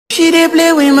She did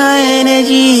play with my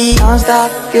energy. Don't stop,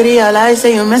 you realize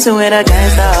that you messing with a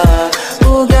gangster.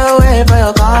 Who get away for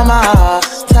your karma?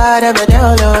 Tired of the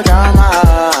devil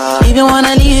drama. If you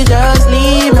wanna leave, just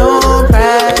leave, no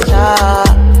pressure.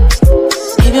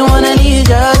 If you wanna leave,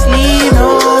 just leave,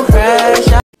 no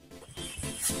pressure.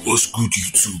 What's good,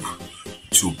 YouTube?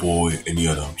 It's your boy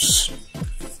Eniwaju Adams.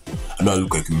 I know I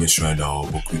look like a mess right now,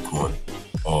 but quick one.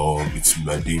 It's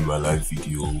my day in my life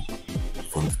video.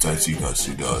 From the title you can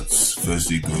see that first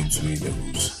day going to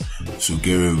A-levels. So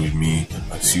get ready with me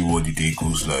and see what the day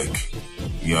goes like.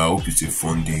 Yeah, I hope it's a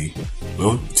fun day.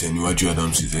 Well, it's Eniwaju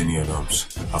Adams, it's Eniwaju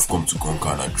Adams. I've come to conquer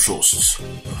and I trust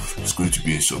it's going to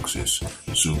be a success.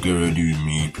 So get ready with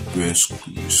me, prepare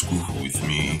school with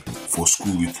me, for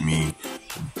school with me,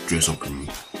 dress up with me.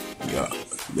 Yeah,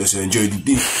 let's enjoy the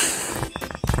day.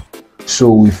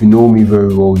 So if you know me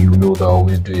very well, you know that I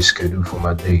always do a schedule for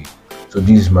my day. So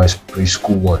this is my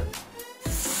preschool one.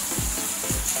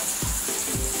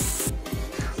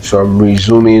 So I'm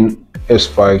resuming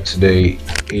S5 today,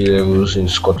 A-levels in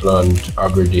Scotland,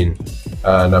 Aberdeen,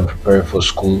 and I'm preparing for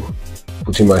school,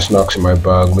 putting my snacks in my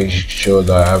bag, making sure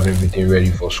that I have everything ready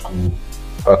for school,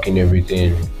 packing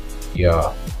everything.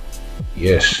 Yeah,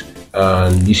 yes,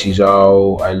 and this is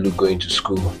how I look going to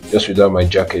school, just without my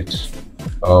jacket.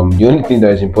 The only thing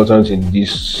that is important in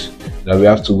this that we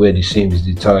have to wear the same is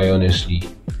the tie, honestly.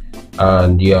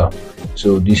 And yeah,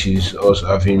 so this is us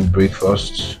having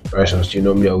breakfast, rice and stew.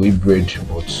 Normally I will eat bread,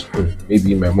 but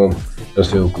maybe my mom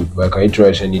does feel good, but I can eat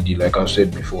rice any day, like I've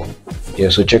said before. Yeah,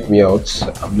 so check me out,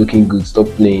 I'm looking good. Stop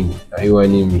playing, are you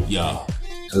whining me? Yeah.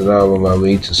 So now I'm on my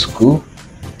way to school.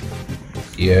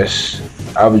 Yes,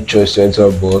 I have a choice to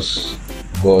enter bus,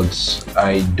 but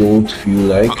I don't feel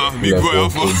like walking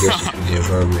just to feel the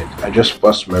environment. I just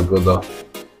passed my brother,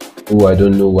 who I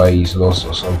don't know why he's lost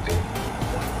or something.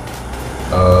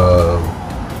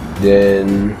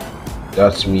 Then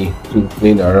that's me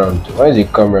playing around. Why is the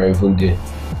camera even there?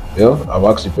 Well, I've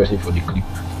asked the person for the clip.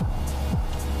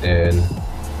 Then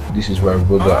this is my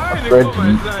brother.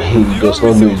 Apparently he does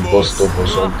not know his bus stop or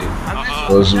something,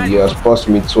 because he has passed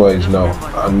me twice now,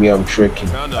 and me, I'm trekking.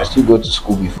 I still go to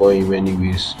school before him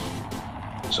anyways.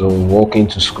 So walking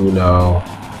to school now.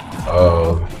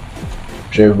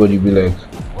 Sure, everybody be like,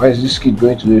 why is this kid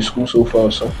going to the school so far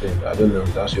or something? I don't know,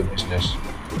 that's your business.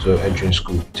 So entering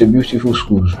school, it's a beautiful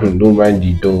school. Don't mind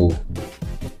the door.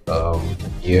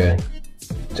 Yeah,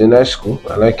 it's a nice school,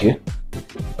 I like it.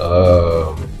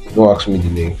 Don't ask me the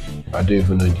name, I don't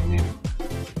even know the name,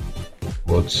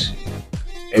 but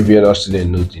every other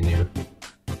student knows the name.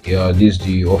 Yeah, this is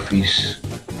the office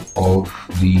of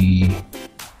the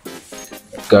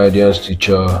guidance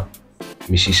teacher,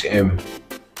 Mrs. M.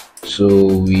 So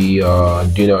we are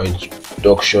doing our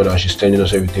introduction and she's telling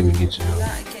us everything we need to know.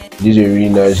 This is a really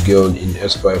nice girl in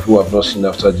S5 who I've not seen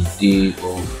after the day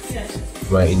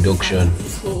of my induction,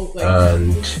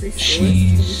 and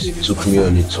she took me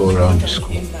on a tour around the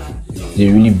school. It's a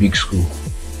really big school.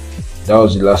 That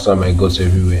was the last time I got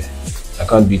everywhere. I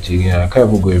can't beat it again. I can't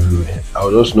even go everywhere. I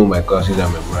will just know my classes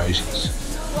and memorize it.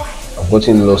 I've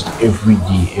gotten lost every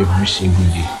day, every single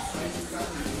day.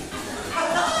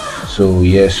 So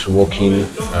yes, walking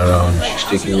around, she's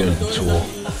taking me on the tour.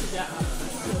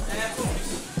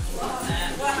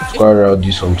 It's quite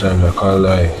rowdy sometimes, I can't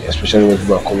lie, especially when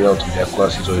people are coming out of their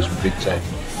classes or it's break time.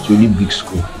 It's a really big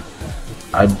school.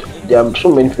 There are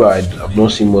so many people I've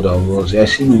not seen more than once. I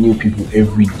see new people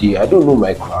every day. I don't know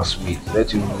my classmates.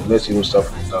 Let's even start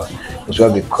from that. Because we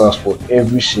have a class for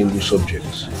every single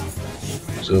subject.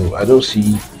 So I don't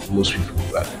see most people.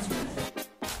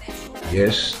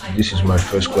 Yes, this is my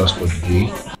first class for the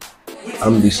day.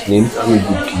 I'm listening, I'm a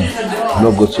good kid. I've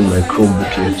not gotten my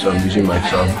Chromebook yet, so I'm using my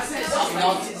tab.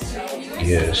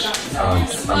 Yes,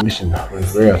 and I'm listening. I'm a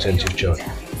very attentive child.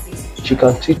 She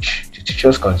can teach, the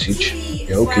teachers can teach.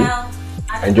 Yeah, okay.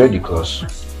 I enjoyed the class.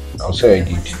 I'll say I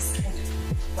did.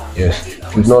 Yes,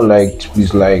 if you've not liked,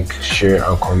 please like, share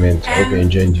and comment. I hope you're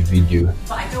enjoying the video.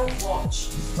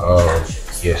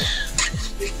 Yes.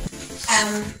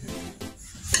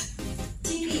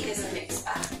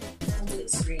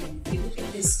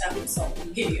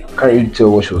 Can't you tell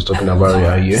what she was talking about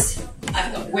right here?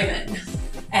 I've got women.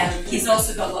 He's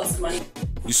also got lots of money.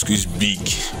 This school is big,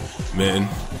 man.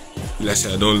 Like I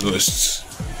said, I don't lost.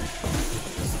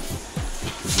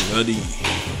 Bloody.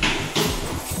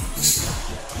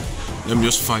 Let me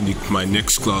just find my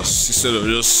next class instead of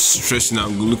just stressing.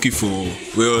 I'm looking for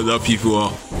where other people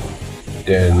are.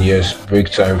 Then yes,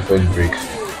 break time, first break.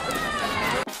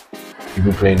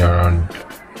 People playing around.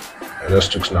 I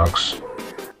just took snacks.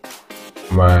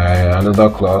 My another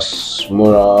class,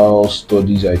 moral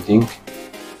studies, I think.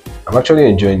 I'm actually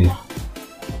enjoying it.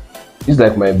 It's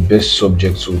like my best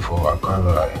subject so far. I can't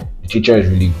lie. The teacher is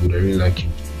really good. I really like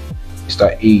him.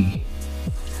 Mr. A.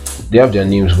 They have their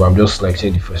names, but I'm just like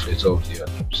saying the first letter of their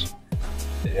names.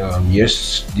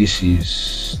 Yes, this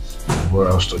is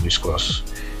moral studies class.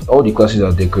 All the classes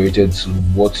are decorated to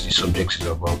what the subject is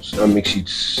about. That makes it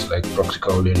like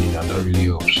practical learning, and that really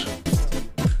helps.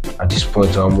 At this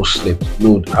point, I almost slept.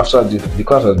 No, after the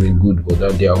class has been good, but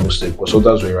that day I almost slept because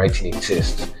others were writing a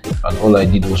test, and all I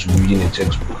did was reading a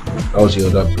textbook. That was the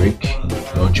other break,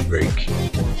 lunch break.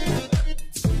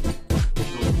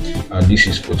 And this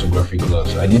is photography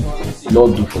class. I did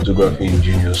not do photography in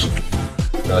junior school.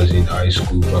 That's in high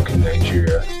school back in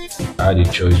Nigeria. I had a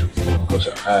choice because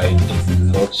I did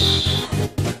not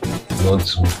want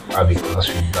to have a class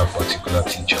with that particular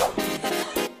teacher.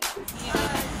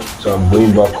 So I'm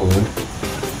going back home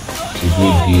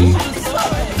today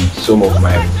with some of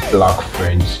my black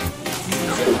friends.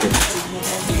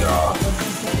 Yeah.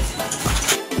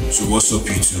 So what's up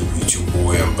YouTube? It's your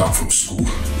boy. I'm back from school.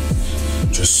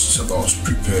 Just about to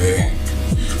prepare,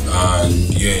 and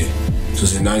yeah, it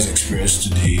was a nice experience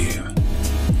today.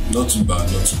 Not too bad.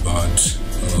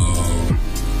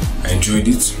 I enjoyed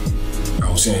it. I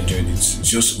would say I enjoyed it. It's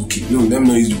just okay. No, let me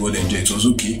not use the word enjoy. It was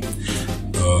okay.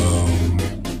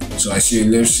 So let's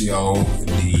see how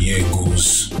the year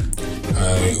goes.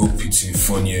 I hope it's a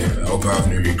fun year. I hope I have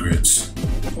no regrets.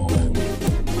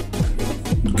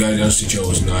 The guidance teacher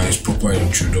was nice, proper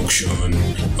introduction.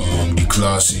 The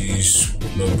classes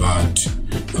not bad.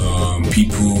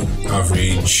 People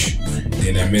average.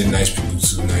 Then I met nice people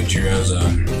too, Nigerians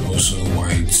and also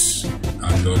whites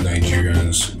and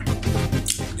non-Nigerians.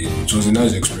 It was a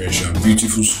nice experience.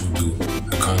 Beautiful school though,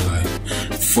 I can't lie.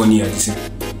 Funny at the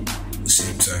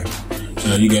same time.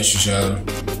 So you guys should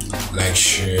like,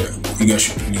 share. You guys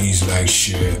should please like,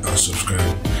 share and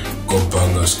subscribe. God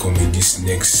bangers coming this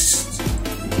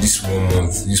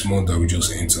month that we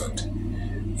just entered.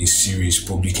 A series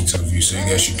public interview, so you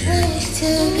guys should get ready.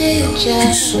 Yeah,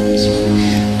 peace.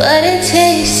 What it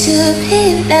takes to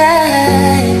be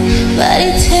nice, what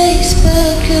it takes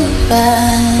for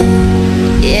goodbye.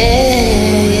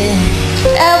 Yeah.